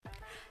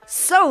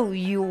So,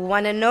 you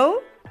wanna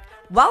know?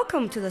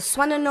 Welcome to the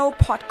Swanna Know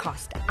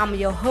podcast. I'm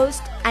your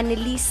host,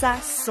 Annalisa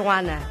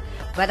Swanna.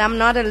 But I'm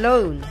not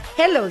alone.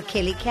 Hello,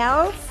 Kelly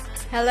Kels.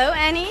 Hello,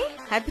 Annie.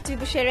 Happy to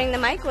be sharing the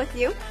mic with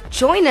you.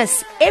 Join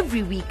us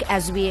every week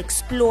as we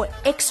explore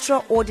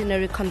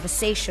extraordinary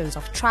conversations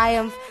of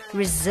triumph,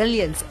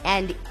 resilience,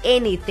 and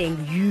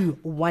anything you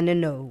wanna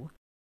know.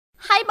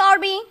 Hi,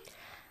 Barbie.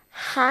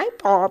 Hi,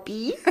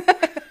 Barbie.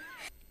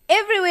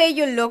 Everywhere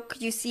you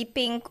look, you see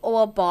pink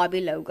or a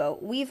Barbie logo.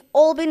 We've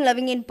all been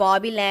living in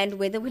Barbie land,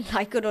 whether we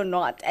like it or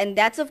not. And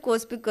that's, of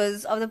course,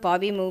 because of the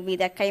Barbie movie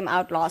that came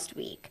out last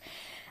week.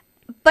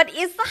 But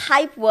is the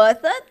hype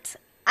worth it?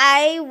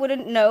 I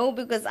wouldn't know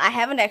because I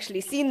haven't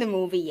actually seen the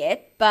movie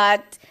yet.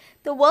 But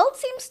the world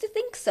seems to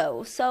think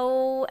so.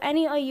 So,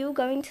 Annie, are you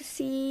going to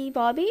see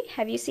Barbie?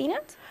 Have you seen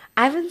it?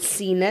 I haven't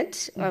seen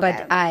it,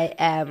 but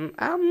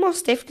I'm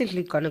most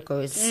definitely gonna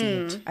go see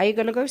it. Are you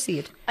gonna go see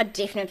it?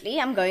 Definitely.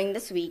 I'm going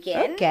this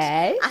weekend.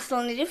 Okay. I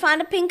still need to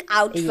find a pink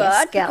outfit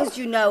girl. because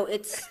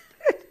it's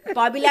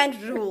Barbie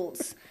Land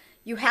rules.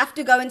 You have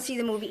to go and see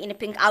the movie in a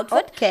pink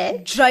outfit. Okay.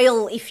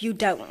 Jail if you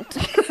don't.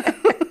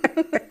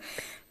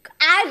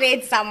 I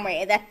read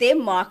somewhere that their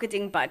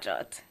marketing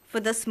budget for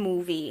this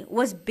movie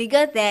was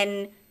bigger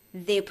than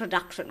their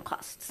production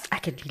costs. I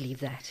can believe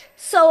that.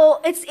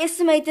 So it's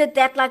estimated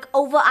that like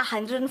over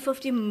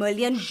 $150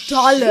 million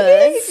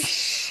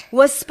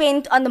was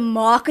spent on the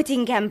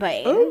marketing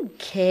campaign.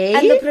 Okay.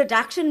 And the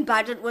production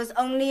budget was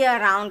only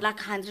around like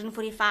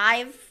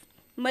 $145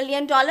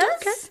 million.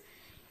 Okay.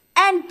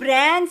 And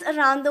brands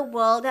around the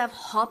world have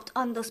hopped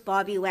on this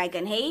Barbie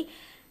wagon, hey?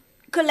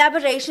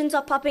 Collaborations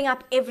are popping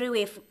up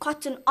everywhere, from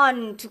Cotton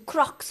On to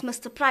Crocs,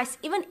 Mr. Price,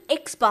 even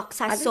Xbox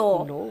I saw.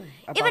 Don't know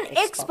about Even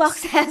Xbox.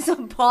 Xbox has a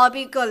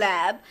Barbie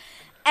collab.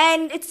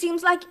 And it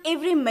seems like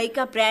every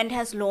makeup brand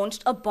has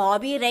launched a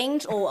Barbie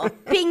range or a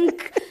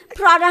pink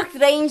product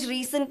range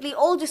recently,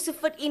 all just to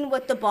fit in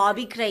with the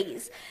Barbie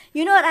craze.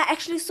 You know what? I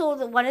actually saw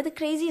one of the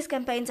craziest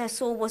campaigns I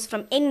saw was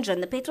from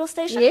Engine, the petrol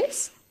station.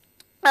 Yes.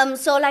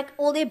 So like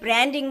all their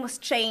branding was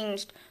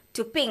changed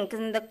to pink,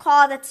 and the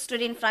car that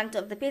stood in front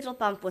of the petrol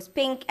pump was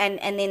pink, and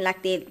then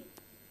like their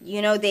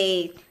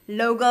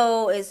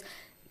logo is,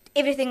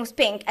 everything was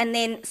pink. And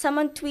then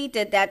someone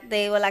tweeted that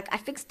they were like, I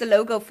fixed the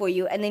logo for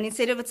you, and then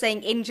instead of it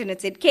saying engine,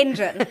 it said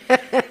Kenjin.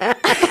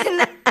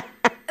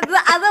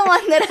 The other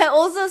one that I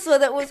also saw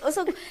that was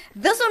also,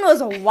 this one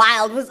was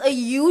wild, was a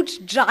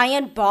huge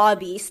giant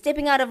Barbie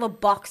stepping out of a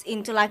box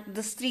into like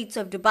the streets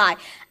of Dubai.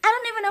 I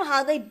don't even know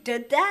how they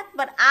did that,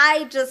 but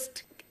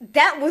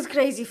that was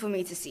crazy for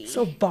me to see.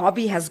 So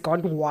Barbie has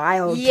gone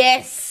wild.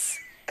 Yes.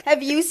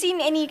 Have you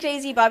seen any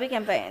crazy Barbie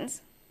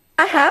campaigns?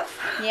 I have.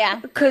 Yeah.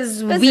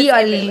 Because it's we are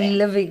everywhere.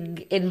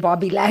 living in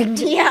Barbie land.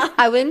 Yeah.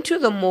 I went to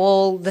the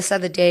mall this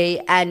other day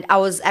and I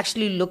was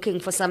actually looking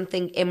for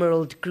something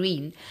emerald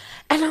green.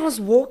 And I was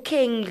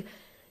going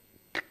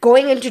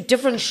into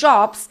different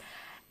shops,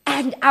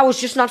 and I was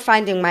just not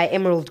finding my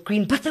emerald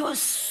green. But there was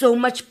so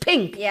much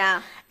pink.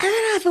 Yeah. And then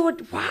I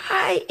thought,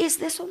 why is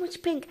there so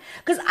much pink?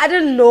 Because I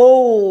didn't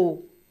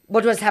know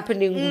what was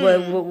happening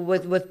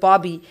with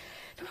Barbie.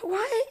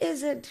 Why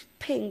is it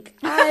pink?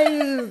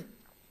 I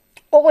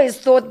always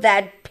thought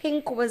that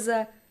pink was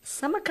a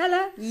summer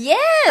color.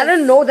 Yes. I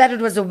didn't know that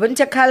it was a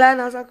winter color.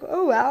 And I was like,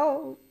 oh,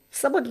 well,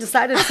 someone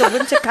decided it's a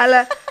winter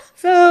color.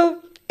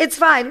 So it's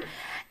fine.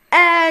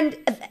 And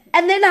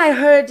then I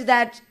heard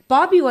that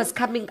Barbie was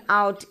coming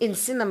out in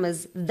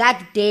cinemas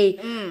that day.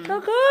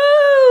 Like,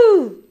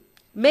 oh,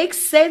 makes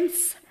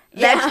sense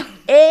that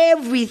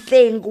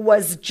everything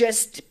was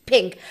just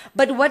pink.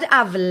 But what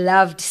I've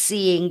loved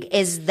seeing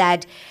is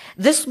that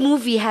this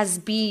movie has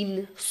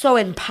been so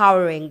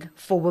empowering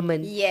for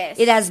women. Yes.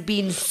 It has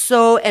been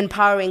so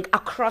empowering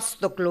across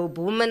the globe,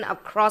 women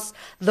across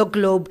the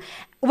globe,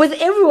 with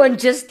everyone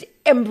just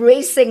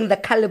embracing the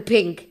color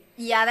pink.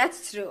 Yeah,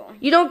 that's true.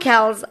 You know,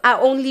 Kels, I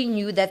only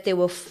knew that there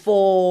were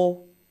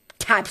 4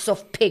 types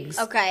of pinks.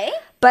 Okay.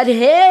 But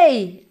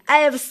hey, I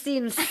have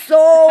seen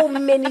so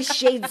many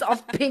shades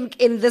of pink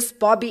in this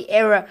Barbie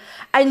era.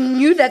 I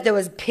knew that there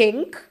was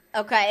pink.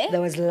 Okay.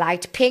 There was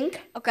light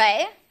pink.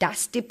 Okay.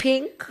 Dusty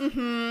pink.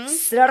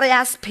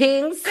 Serious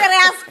pink.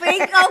 Serious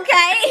pink,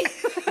 okay.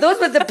 Those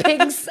were the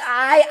pinks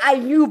I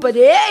knew. But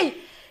hey,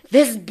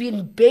 there's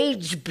been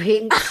beige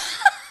pink,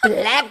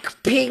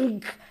 black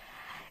pink.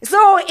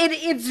 So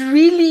it's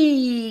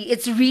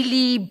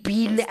really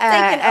been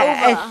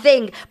a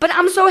thing. But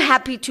I'm so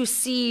happy to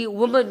see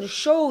women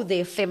show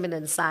their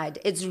feminine side.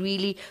 It's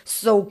really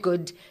so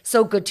good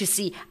to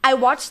see. I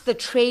watched the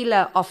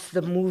trailer of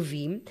the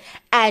movie,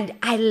 and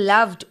I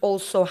loved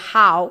also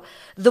how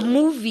the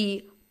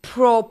movie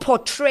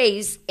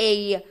portrays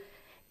a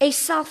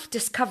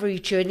self-discovery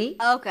journey.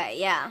 Okay,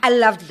 yeah. I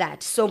loved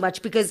that so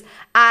much because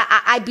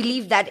I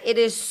believe that it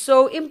is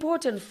so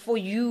important for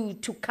you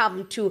to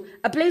come to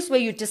a place where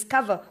you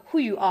discover who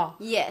you are.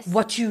 Yes.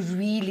 What you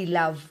really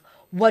love,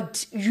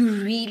 what you're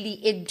really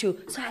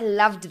into. So I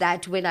loved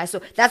that when I saw.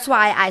 That's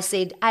why I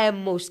said I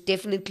am most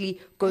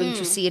definitely going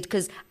to see it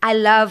because I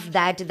love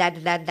that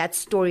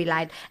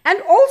storyline.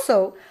 And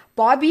also,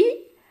 Barbie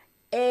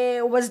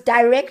was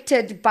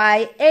directed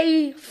by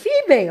a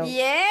female.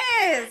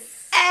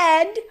 Yes.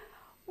 And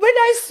when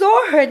I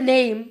saw her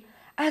name,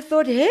 I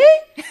thought, hey,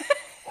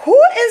 who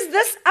is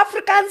this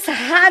Afrikaans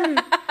Han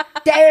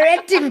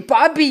directing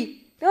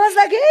Barbie? I was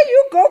like, hey,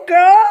 you go,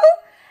 girl.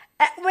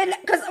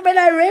 Because when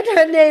I read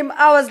her name,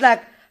 I was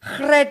like,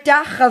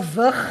 Greta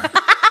Gewig.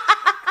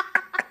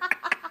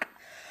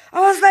 I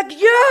was like,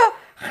 yeah,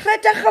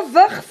 Greta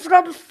Gewig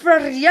from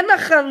Vereniging. Not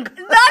Vereniging.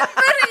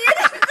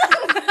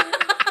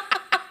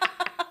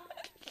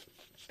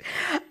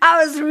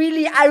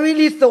 I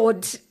really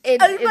thought it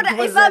But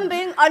was if I'm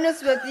being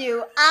honest with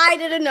you, I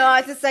didn't know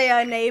how to say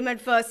her name at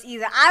first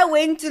either. I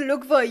went to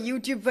look for a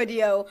YouTube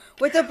video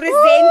with a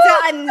presenter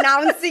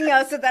announcing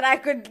her so that I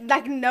could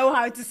know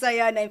how to say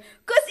her name.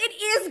 Because it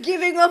is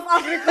giving off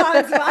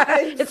Afrikaans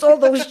vibes. It's all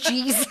those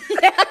G's.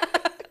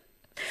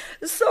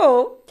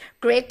 So,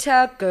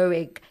 Greta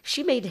Gerwig,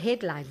 she made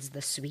headlines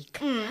this week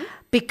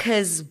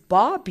because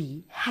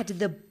Barbie had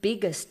the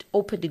biggest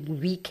opening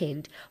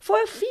weekend for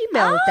a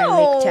female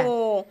director.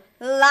 Oh,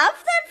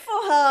 love that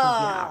for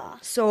her.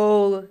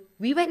 So,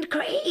 we went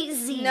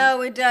crazy. No,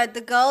 we did.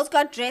 The girls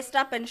got dressed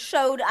up and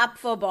showed up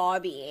for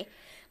Barbie.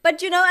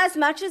 But, as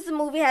much as the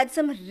movie had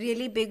some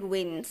really big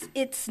wins,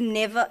 it's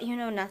never,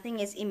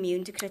 nothing is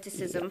immune to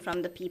criticism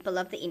from the people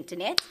of the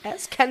internet.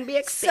 As can be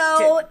expected.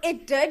 So,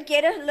 it did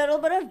get a little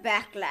bit of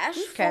backlash.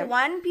 Okay. For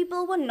one,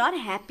 people were not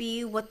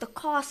happy with the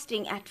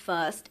casting at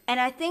first. And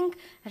I think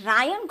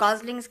Ryan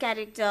Gosling's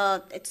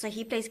character, so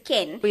he plays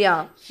Ken.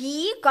 Yeah.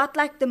 He got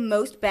the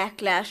most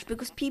backlash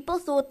because people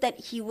thought that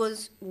he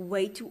was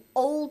way too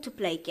old to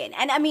play Ken.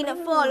 And I mean,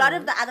 for a lot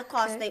of the other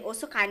cast, they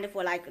also kind of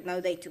were like, no,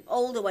 they're too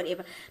old or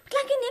whatever. But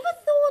I never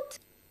thought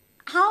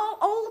how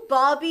old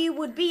Barbie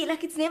would be.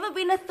 It's never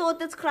been a thought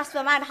that's crossed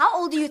my mind. How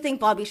old do you think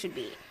Barbie should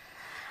be?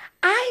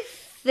 I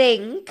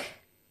think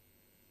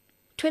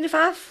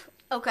 25.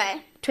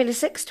 Okay.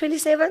 26,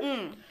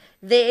 27.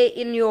 They're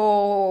in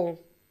your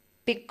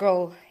big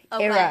girl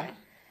era.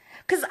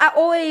 Because I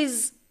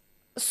always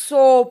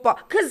saw...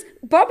 Because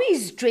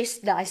Barbie's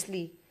dressed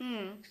nicely.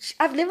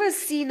 I've never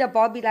seen a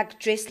Barbie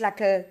dressed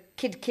like a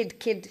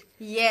kid.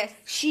 Yes.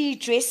 She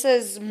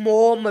dresses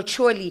more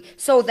maturely.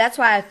 So that's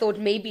why I thought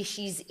maybe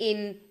she's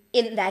in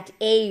that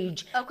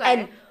age. Okay.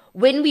 And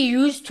when we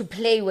used to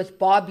play with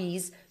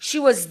Barbies, she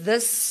was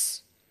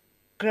this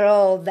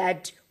girl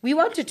that we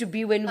wanted to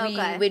be when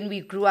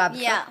we grew up.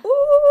 Yeah. So,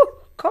 ooh,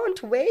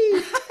 can't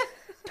wait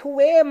to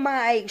wear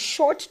my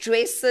short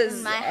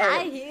dresses. My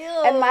high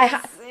heels. And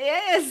my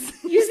yes.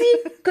 You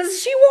see,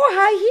 because she wore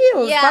high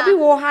heels. Yeah. Barbie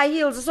wore high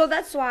heels. So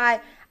that's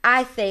why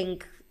I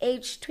think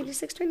age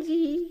 26,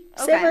 27.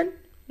 Okay.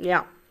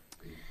 Yeah.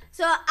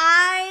 So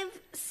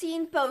I've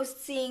seen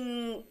posts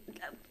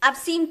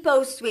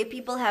where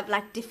people have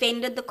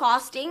defended the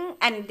casting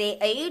and their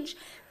age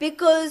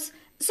because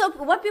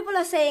what people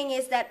are saying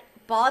is that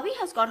Barbie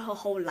has got her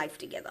whole life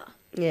together.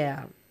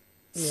 Yeah.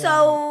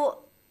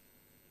 So,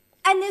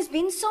 and there's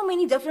been so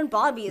many different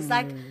Barbies.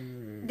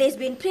 There's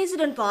been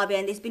President Barbie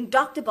and there's been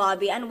Dr.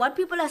 Barbie. And what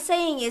people are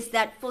saying is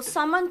that for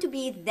someone to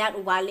be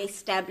that well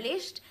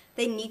established,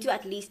 they need to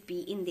at least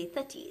be in their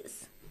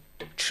 30s.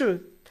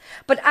 True.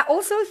 But I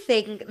also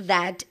think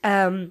that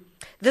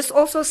this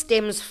also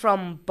stems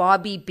from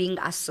Barbie being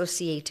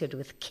associated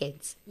with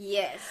kids.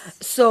 Yes.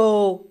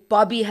 So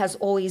Barbie has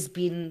always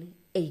been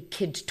a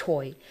kid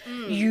toy.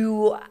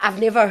 I've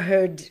never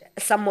heard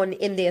someone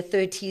in their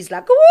 30s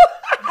oh,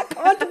 I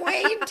can't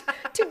wait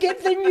to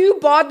get the new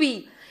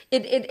Barbie.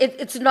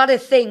 It's not a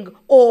thing.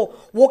 Or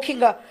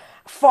walking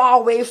far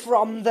away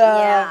from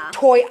the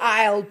toy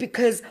aisle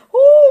because,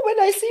 when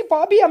I see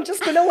Barbie, I'm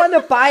just going to want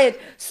to buy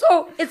it.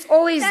 So it's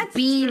always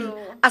been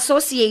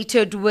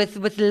associated with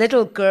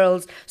little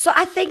girls. So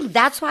I think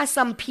that's why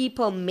some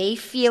people may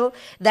feel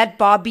that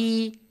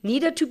Barbie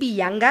needed to be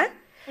younger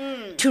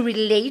to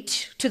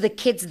relate to the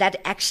kids that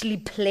actually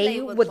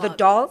play with the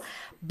doll.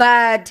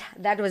 But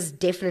that was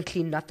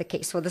definitely not the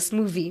case for this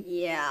movie.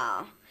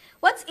 Yeah.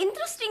 What's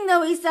interesting,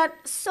 though, is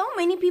that so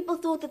many people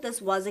thought that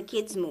this was a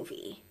kid's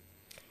movie.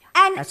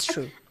 And that's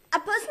true.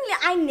 Personally,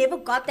 I never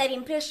got that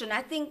impression.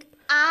 I think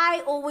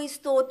I always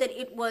thought that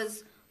it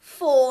was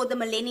for the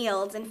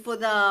millennials and for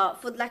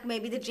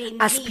maybe the Gen Z.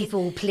 Us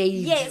people who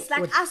played. Yes,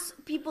 us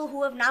people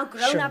who have now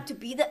grown up to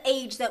be the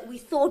age that we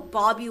thought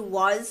Barbie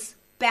was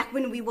back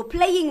when we were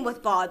playing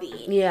with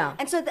Barbie. Yeah.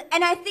 And so,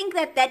 and I think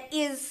that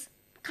is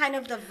kind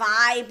of the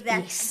vibe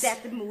that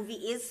the movie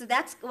is. So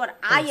that's what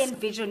I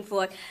envisioned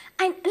for it.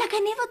 And I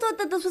never thought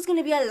that this was going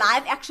to be a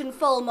live action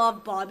film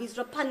of Barbie's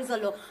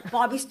Rapunzel or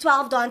Barbie's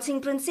 12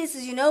 Dancing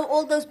Princesses,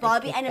 all those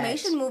Barbie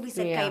animation movies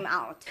that came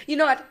out. You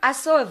know what? I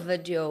saw a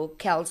video,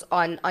 Kels,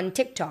 on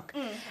TikTok.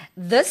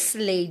 This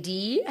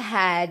lady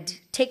had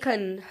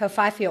taken her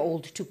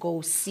 5-year-old to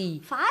go see.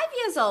 5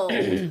 years old?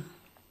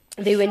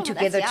 They went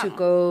together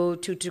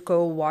to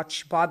go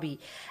watch Barbie.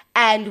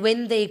 And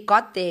when they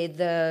got there,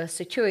 the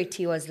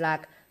security was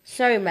like,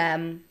 sorry,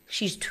 ma'am,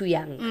 she's too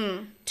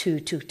young to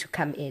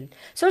come in.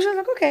 So she was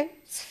like, okay,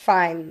 it's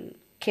fine.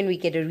 Can we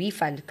get a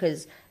refund?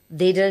 Because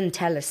they didn't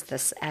tell us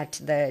this at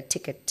the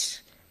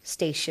ticket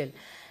station.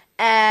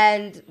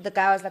 And the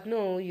guy was like,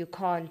 no, you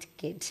can't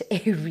get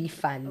a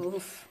refund.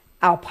 Oof.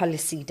 Our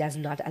policy does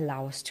not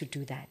allow us to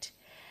do that.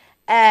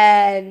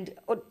 And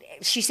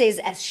she says,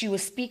 as she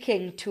was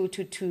speaking to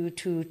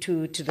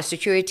the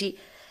security,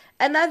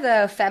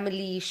 another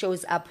family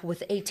shows up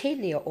with a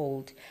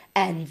 10-year-old,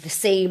 and the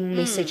same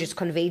message is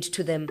conveyed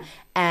to them.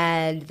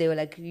 And they were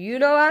like, you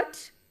know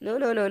what? No.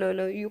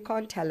 You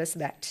can't tell us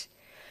that.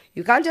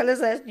 You can't tell us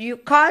that. You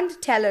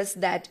can't tell us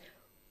that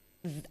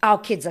our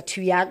kids are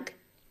too young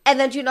and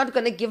that you're not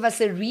going to give us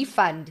a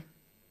refund.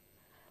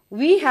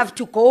 We have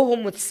to go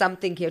home with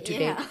something here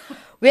today. Yeah.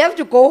 We have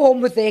to go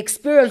home with the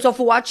experience of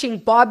watching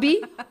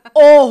Barbie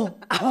or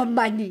our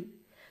money.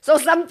 So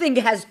something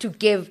has to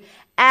give.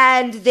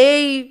 And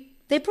they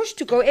pushed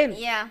to go in.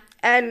 Yeah.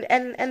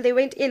 And they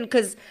went in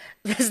because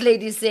this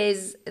lady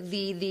says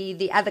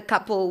the other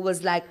couple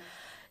was like,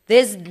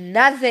 there's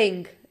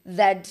nothing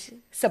that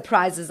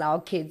surprises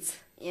our kids.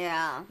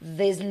 Yeah.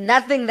 There's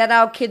nothing that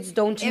our kids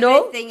don't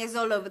know. Everything is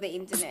all over the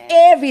internet.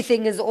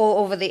 Everything is all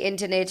over the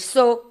internet.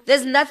 So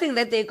there's nothing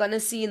that they're going to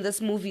see in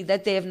this movie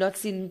that they have not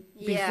seen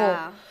before.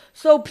 Yeah.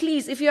 So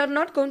please, if you're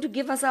not going to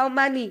give us our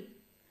money,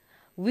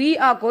 we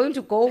are going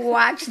to go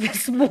watch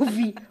this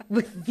movie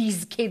with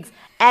these kids.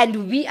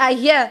 And we are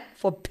here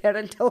for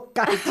parental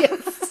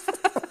guidance.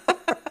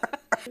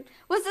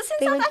 Was this in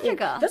They South went in.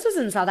 Africa? This was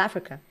in South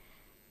Africa.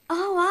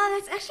 Oh wow,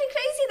 that's actually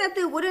crazy that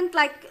they wouldn't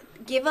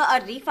give her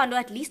a refund or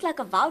at least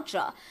a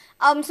voucher.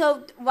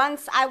 So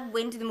once I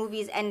went to the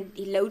movies and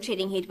load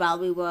shedding hit while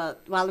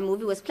the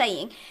movie was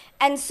playing,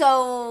 and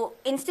so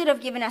instead of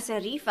giving us a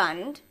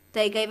refund,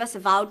 they gave us a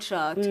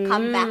voucher to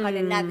come back on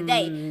another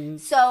day.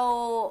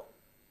 So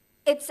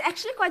it's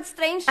actually quite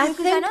strange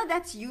because I know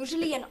that's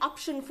usually an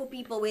option for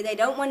people where they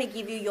don't want to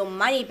give you your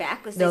money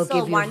back because they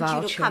still want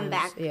you to come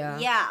back.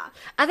 Yeah.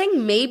 I think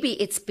maybe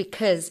it's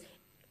because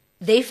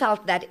they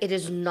felt that it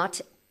is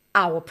not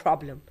our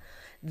problem.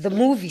 The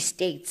movie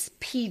states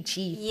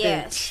PG-13.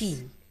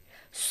 Yes.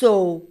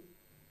 So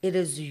it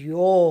is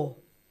your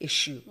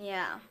issue.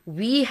 Yeah.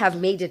 We have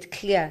made it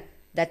clear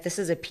that this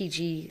is a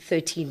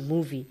PG-13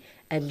 movie,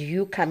 and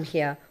you come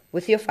here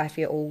with your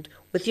 5-year-old,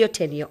 with your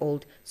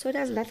 10-year-old, so it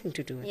has nothing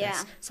to do with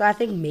us. So I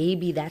think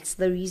maybe that's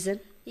the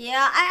reason.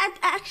 Yeah, I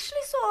actually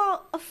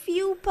saw a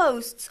few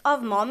posts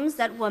of moms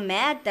that were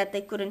mad that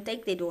they couldn't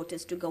take their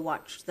daughters to go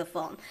watch the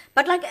film.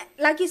 But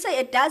like you say,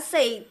 it does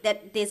say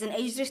that there's an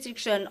age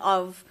restriction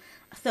of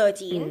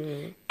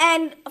 13.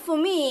 And for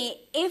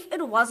me, if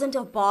it wasn't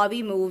a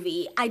Barbie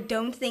movie, I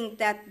don't think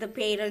that the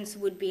parents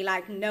would be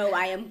like, no,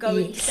 I am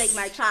going to take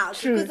my child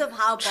because of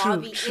how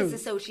Barbie is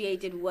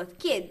associated with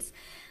kids.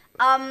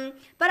 But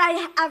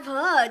I've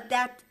heard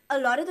that a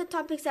lot of the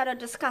topics that are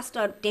discussed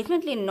are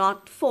definitely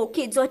not for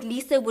kids, or at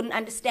least they wouldn't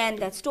understand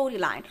that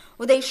storyline,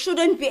 or they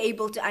shouldn't be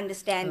able to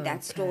understand that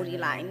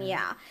storyline.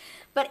 Yeah.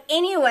 But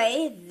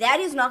anyway, that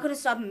is not going to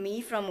stop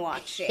me from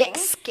watching.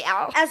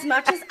 As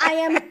much as I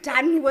am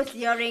done with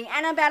hearing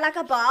Annabelle like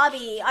a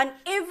Barbie on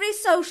every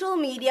social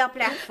media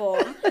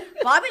platform,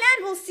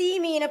 Barbieland will see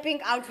me in a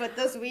pink outfit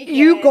this weekend.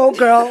 You go,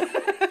 girl.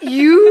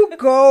 You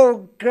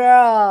go,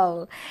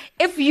 girl.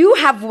 If you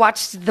have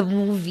watched the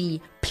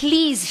movie,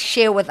 please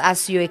share with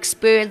us your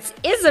experience.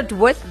 Is it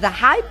worth the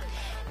hype?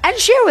 And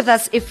share with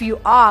us if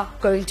you are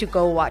going to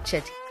go watch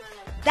it.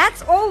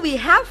 That's all we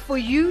have for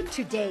you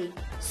today.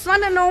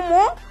 Swana no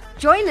more?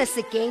 Join us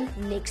again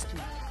next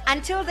week.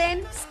 Until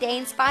then, stay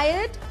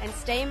inspired and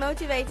stay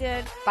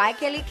motivated. Bye,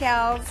 Kelly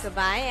Kels.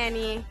 Goodbye,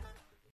 Annie.